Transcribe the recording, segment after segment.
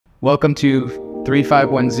Welcome to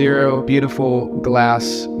 3510, beautiful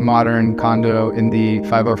glass modern condo in the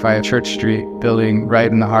 505 Church Street building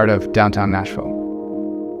right in the heart of downtown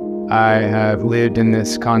Nashville. I have lived in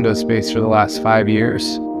this condo space for the last 5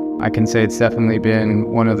 years. I can say it's definitely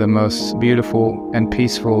been one of the most beautiful and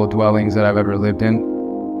peaceful dwellings that I've ever lived in.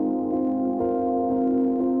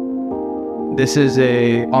 This is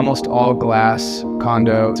a almost all glass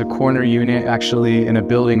condo. It's a corner unit actually in a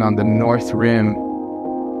building on the north rim.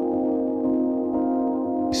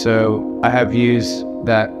 So I have views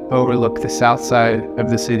that overlook the south side of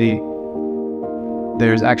the city.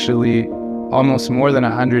 There's actually almost more than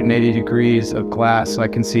 180 degrees of glass, so I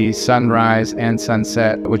can see sunrise and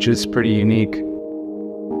sunset, which is pretty unique.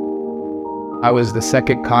 I was the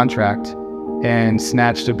second contract and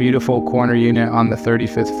snatched a beautiful corner unit on the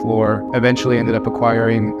 35th floor. Eventually ended up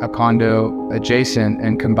acquiring a condo adjacent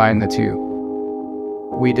and combined the two.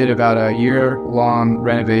 We did about a year-long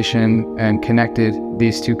renovation and connected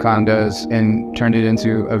these two condos and turned it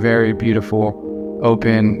into a very beautiful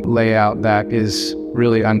open layout that is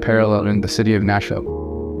really unparalleled in the city of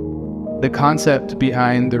Nashville. The concept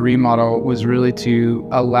behind the remodel was really to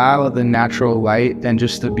allow the natural light and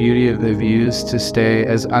just the beauty of the views to stay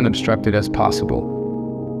as unobstructed as possible.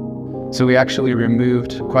 So we actually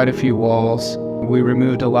removed quite a few walls. We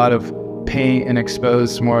removed a lot of paint and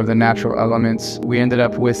exposed more of the natural elements. We ended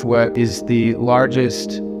up with what is the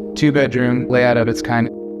largest two-bedroom layout of its kind.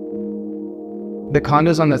 The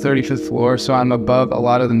condo's on the 35th floor, so I'm above a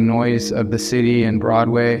lot of the noise of the city and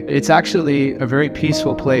Broadway. It's actually a very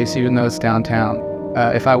peaceful place, even though it's downtown.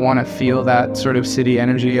 If I want to feel that sort of city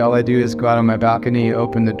energy, all I do is go out on my balcony,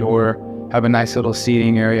 open the door, have a nice little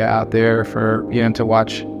seating area out there for, to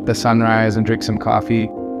watch the sunrise and drink some coffee.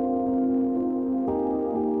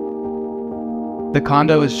 The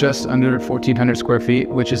condo is just under 1,400 square feet,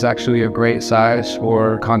 which is actually a great size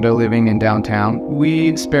for condo living in downtown.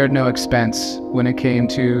 We spared no expense when it came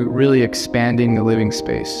to really expanding the living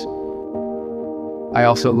space. I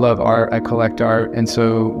also love art, I collect art, and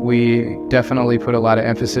so we definitely put a lot of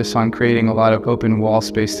emphasis on creating a lot of open wall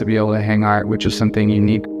space to be able to hang art, which is something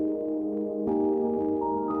unique.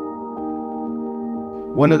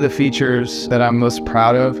 One of the features that I'm most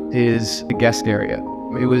proud of is the guest area.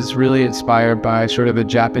 It was really inspired by sort of a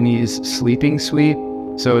Japanese sleeping suite.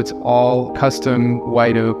 So it's all custom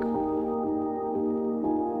white oak.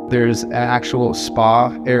 There's an actual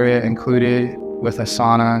spa area included with a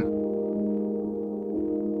sauna,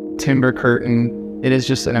 timber curtain. It is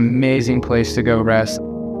just an amazing place to go rest.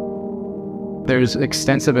 There's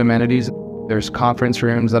extensive amenities. There's conference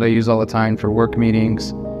rooms that I use all the time for work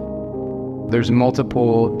meetings. There's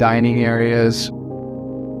multiple dining areas.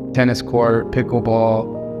 Tennis court,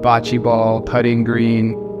 pickleball, bocce ball, putting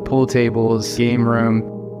green, pool tables, game room.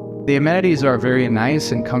 The amenities are very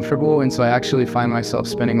nice and comfortable, and so I actually find myself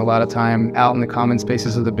spending a lot of time out in the common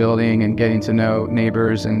spaces of the building and getting to know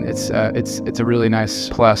neighbors, and it's a really nice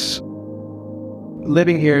plus.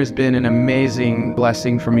 Living here has been an amazing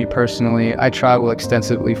blessing for me personally. I travel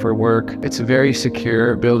extensively for work. It's a very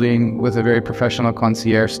secure building with a very professional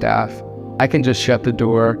concierge staff. I can just shut the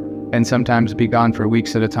door and sometimes be gone for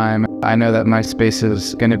weeks at a time. I know that my space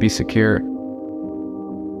is going to be secure.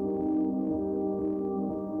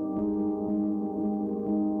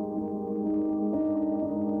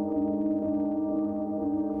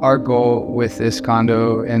 Our goal with this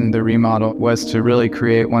condo and the remodel was to really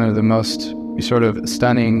create one of the most sort of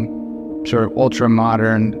stunning, sort of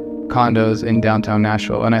ultra-modern condos in downtown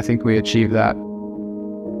Nashville, and I think we achieved that.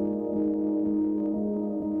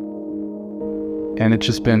 And it's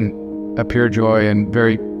just been a pure joy and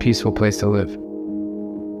very peaceful place to live.